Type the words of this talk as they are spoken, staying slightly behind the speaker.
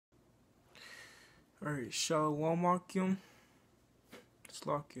Alright, Shalom Akim.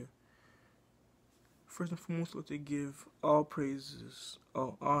 Slakia. First and foremost, let they give all praises,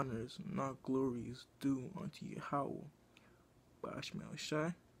 all honors, not glories due unto Yahweh. Bashmal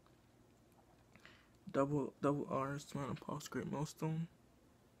Shai. Double honors to my apostle great millstone.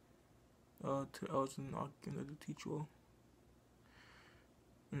 To Elton Akim that do teach well.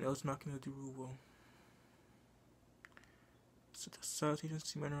 And Elton Akim that do rule well. Salutations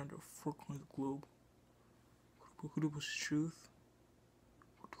to men around the four corners of the globe. Who do push truth?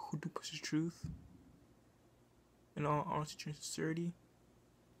 Who do push truth? In all honesty and sincerity.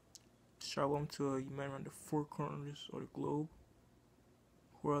 Shalom to you men around the four corners of the globe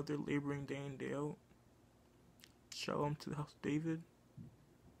who are out there laboring day in, day out. Shalom to the house of David.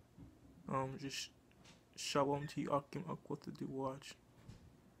 Just shalom to you, Akim Akwata, do watch.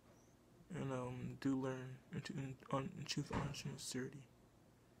 And do learn in truth, honesty, and sincerity.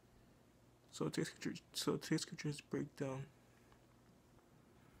 So today's scriptures breakdown.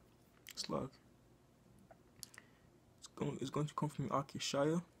 Slug. It's going to come from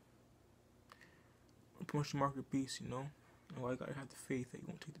Akishaya. Promotion market beast, you know. And why I gotta have the faith that you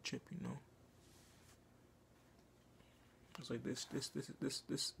won't take the chip, you know. It's like this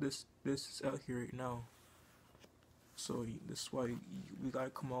is out here right now. So this is why we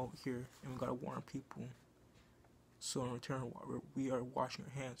gotta come out here and we gotta warn people. So in return, we are washing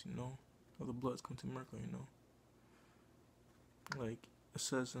our hands, you know, or the blood's come to America, you know. Like it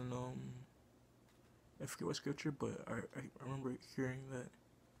says in I forget what scripture, but I remember hearing that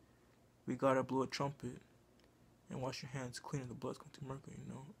we gotta blow a trumpet and wash your hands clean, and the blood's come to America, you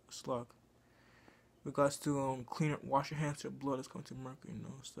know. It's like we got to wash your hands to the blood that's coming to America, you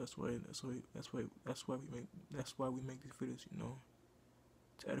know. So that's why we make these videos, you know,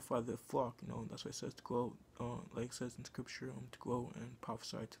 to edify the flock, you know. That's why it says to go, like it says in scripture, to go and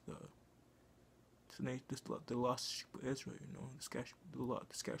prophesy to the lost sheep of Israel, you know, the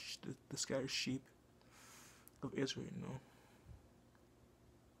scattered sheep of Israel, you know.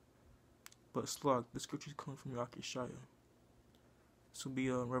 But slug, the scriptures come from Yakishaya. This will be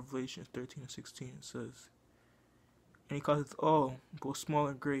Revelation 13 and 16. It says, and he causeth all, both small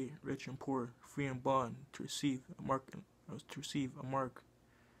and great, rich and poor, free and bond, to receive a mark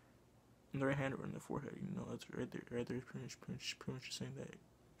in the right hand or in the forehead. You know, that's right there. Right there is pretty much saying that.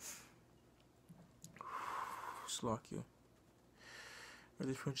 Slack you. Right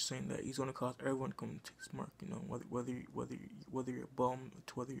there's pretty much saying that he's gonna cause everyone to come and take this mark. You know, whether you're a bum,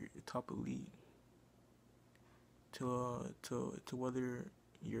 to whether you're top elite, to whether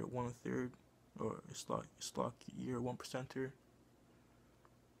you're 1/3 or it's like you're 1%er,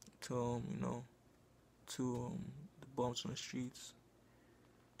 to to the bums on the streets,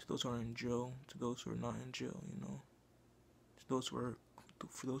 to those who are in jail, to those who are not in jail, you know, for those who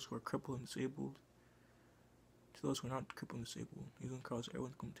are crippled and disabled, to those who are not crippled and disabled. He's gonna cause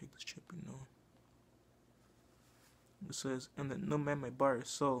everyone to come take this chip, you know. It says, and that no man may buy or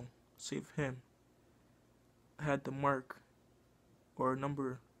sell save him had the mark or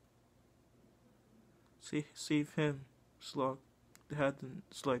number. Save him, slug. They had the,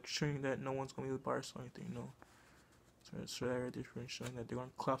 it's like showing that no one's gonna be able to buy or sell anything, you know. So that right there is showing that they're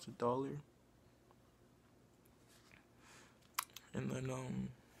gonna collapse the dollar. And then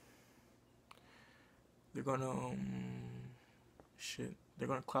they're gonna they're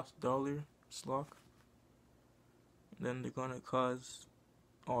gonna collapse the dollar, slug. And then they're gonna cause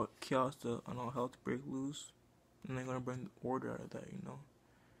all chaos and all hell to break loose. And they're gonna bring order out of that, you know.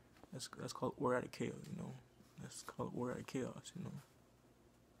 That's called order out of chaos, you know. That's called order out of chaos, you know.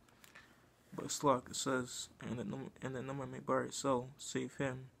 But slug, it says, and the number may buy it, so save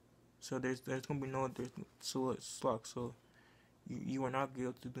him. So there's gonna be slug. So you are not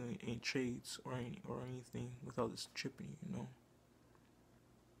able to do any trades or anything without this chipping, you know.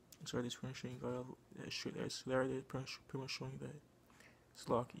 So this pretty much showing that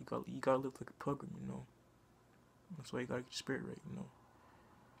slug, you gotta live like a pilgrim, you know. That's why you gotta get your spirit right, you know.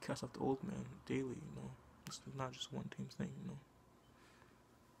 Cast off the old man daily, you know. It's not just one team thing, you know.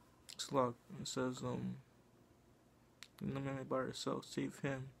 Slug, it says, no man may buy or sell, save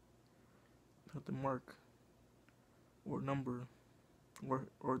him, without the mark, or number, or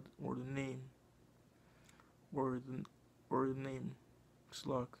the name, or the name,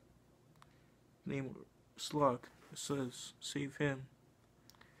 slug. Name, slug, it says, save him,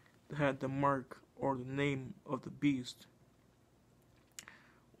 that had the mark, or the name of the beast,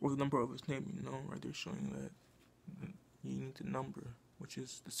 or the number of his name, you know, right there showing that you need the number, which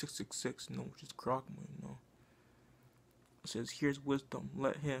is the 666, you know, which is Kragma, you know. It says, here's wisdom,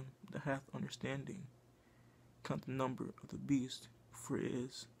 let him that hath understanding count the number of the beast, for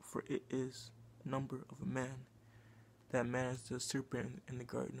it is number of a man. That man is the serpent in the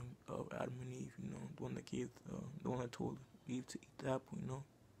garden of Adam and Eve, the one that the one that told Eve to eat the apple,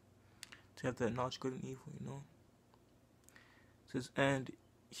 to have that knowledge of good and evil, It says,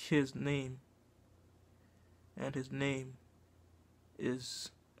 his name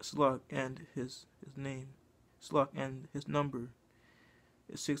is Slok, and his name, Slok, and his number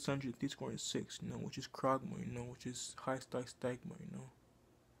is 636, which is Kragma, which is high stagma,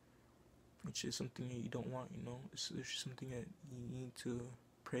 which is something that you don't want, It's something that you need to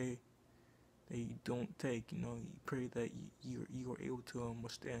pray that you don't take, You pray that you are able to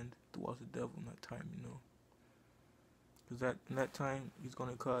withstand the walls of the devil in that time, Because in that time he's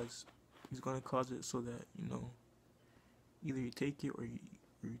gonna cause it so that either you take it or you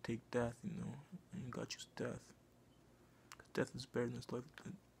take death, and you gotta choose death. Cause death is better than this life.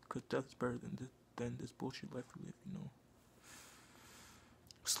 Cause death is better than this bullshit life we live,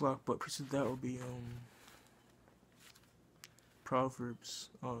 Slok, but precis that will be Proverbs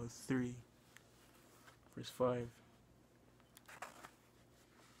 3 verse 5.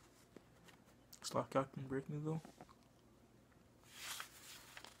 Slok, y'all can break me though.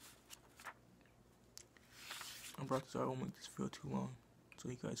 I brought this out. I won't make this feel too long, so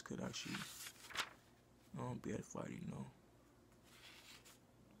you guys could actually be edified,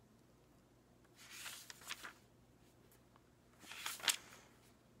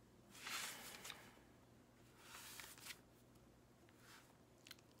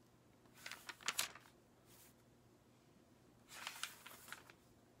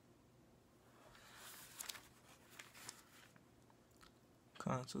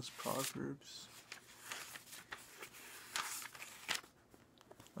 Says Proverbs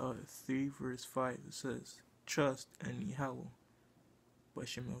 3 verse 5. It says, "Trust in Yahweh,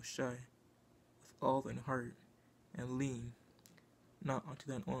 Bashem El Shai, with all thine heart, and lean not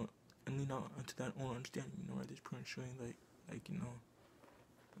unto thine own understanding." Right? This pretty much showing like in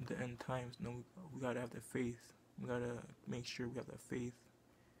the end times, we gotta have that faith. We gotta make sure we have that faith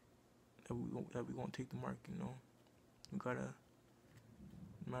that we won't take the mark. We gotta,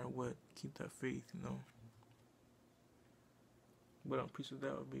 no matter what, keep that faith. But I'm pretty sure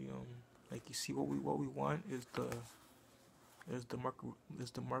that would be like, you see, what we want is the mark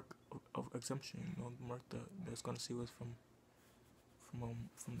of exemption. The mark that's gonna save us from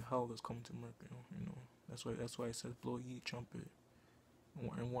the hell that's coming to mark. That's why it says blow ye trumpet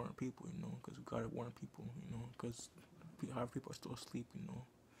and warn people. Because we gotta warn people. Because half people are still asleep.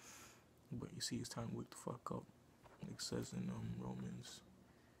 But you see, it's time to wake the fuck up. Like it says in Romans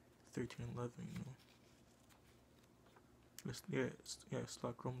 13:11. It's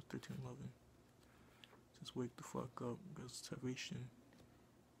like Romans 13:11. Just wake the fuck up, because salvation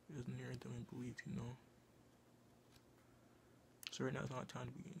is nearer than we believe, So right now it's not time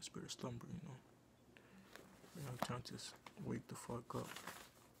to be in the spirit of slumber, Right now it's time to just wake the fuck up.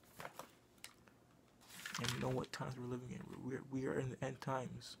 And you know what times we're living in. We are in the end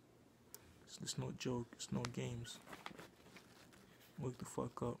times. It's no joke. It's no games. Wake the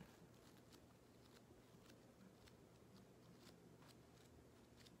fuck up.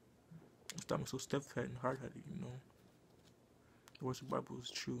 Stop being so stiff-headed and hard-headed, The words of the Bible is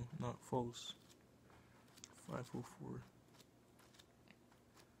true, not false. 504.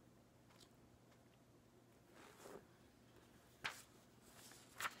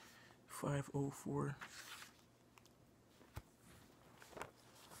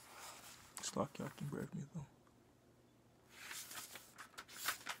 Slok, y'all can break me though.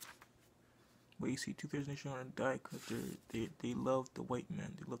 But you see, 2/3 nation are gonna die because they love the white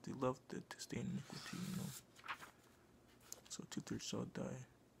man. They love to stay in iniquity, So 2/3 shall die.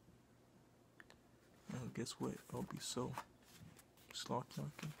 And guess what? I'll be so. Slok,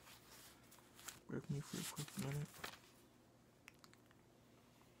 y'all can break me for a quick minute.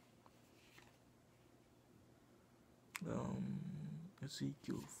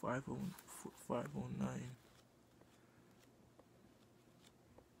 Ezekiel 509.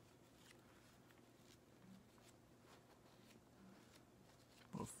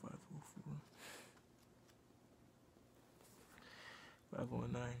 Or 504.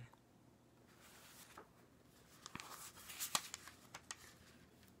 509.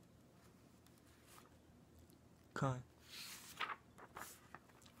 Con.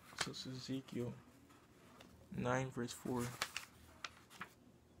 So it's Ezekiel 9 verse 4.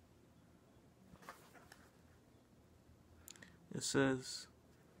 It says,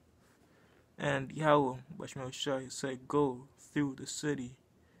 "And Yahweh, Bashem Shai, said, Go through the city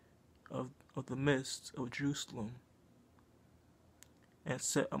of the midst of Jerusalem, and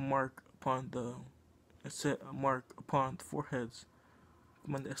set a mark upon the foreheads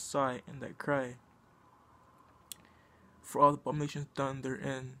men that sigh and that cry, for all the abominations done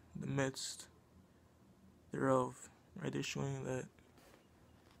therein, the midst thereof. Right, they're showing that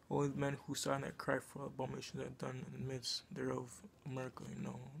only the men who sigh and that cry for all the abominations that are done in the midst thereof, America,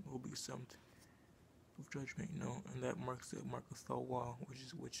 will be exempt of judgment, and that marks the mark of Thawwa, which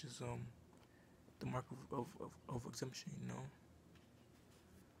is the mark of exemption,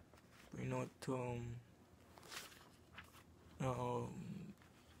 But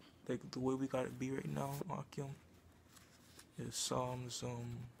like the way we gotta be right now, Akim, is Psalms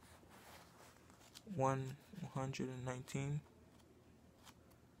 119.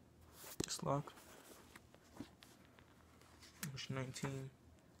 It's locked. 19.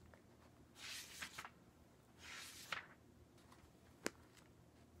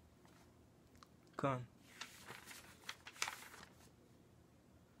 Gun.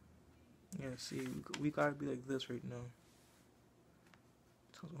 Yeah, see, we gotta be like this right now.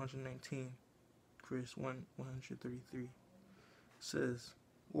 119, verse 133 says,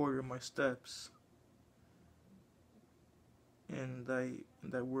 "Order my steps in thy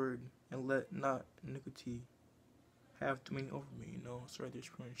word, and let not iniquity have dominion over me." So right there's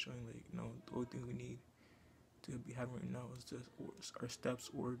showing the only thing we need to be having right now is just our steps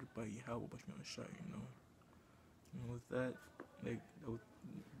ordered by Yahweh, And with that,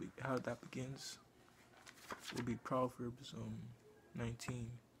 how that begins will be Proverbs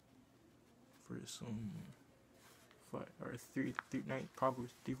 19, verse 5 or 9,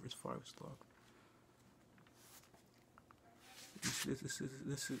 Proverbs 3 verse 5 slot.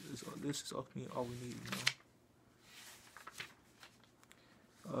 This is ultimately all we need,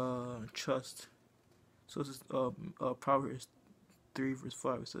 Trust. So this is Proverbs 3 verse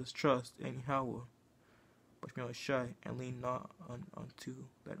 5. It says, "Trust in Yahweh, but be not shy, and lean not unto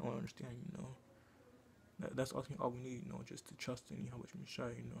that own understanding." That's ultimately all we need, just to trust in Yahweh, but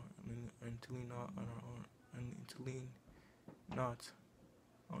shy, and to lean not on our own, and to lean not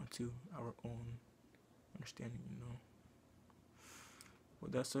onto our own understanding,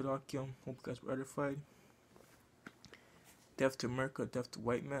 With that said, Akim, hope you guys were edified. Death to America, death to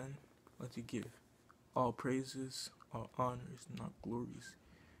white man. Let you give all praises, all honors, and all glories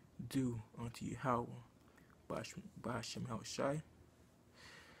due unto Yahweh, by Hashem Shai.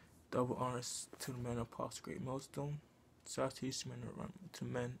 Double honors to the men of Apostle Great Millstone. Salutations to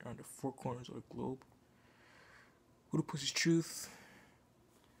men around the four corners of the globe who pushes truth,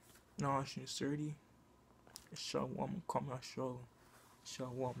 knowledge, and sincerity. Shalom,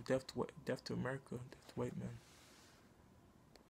 Shalom. Death to America, death to white men.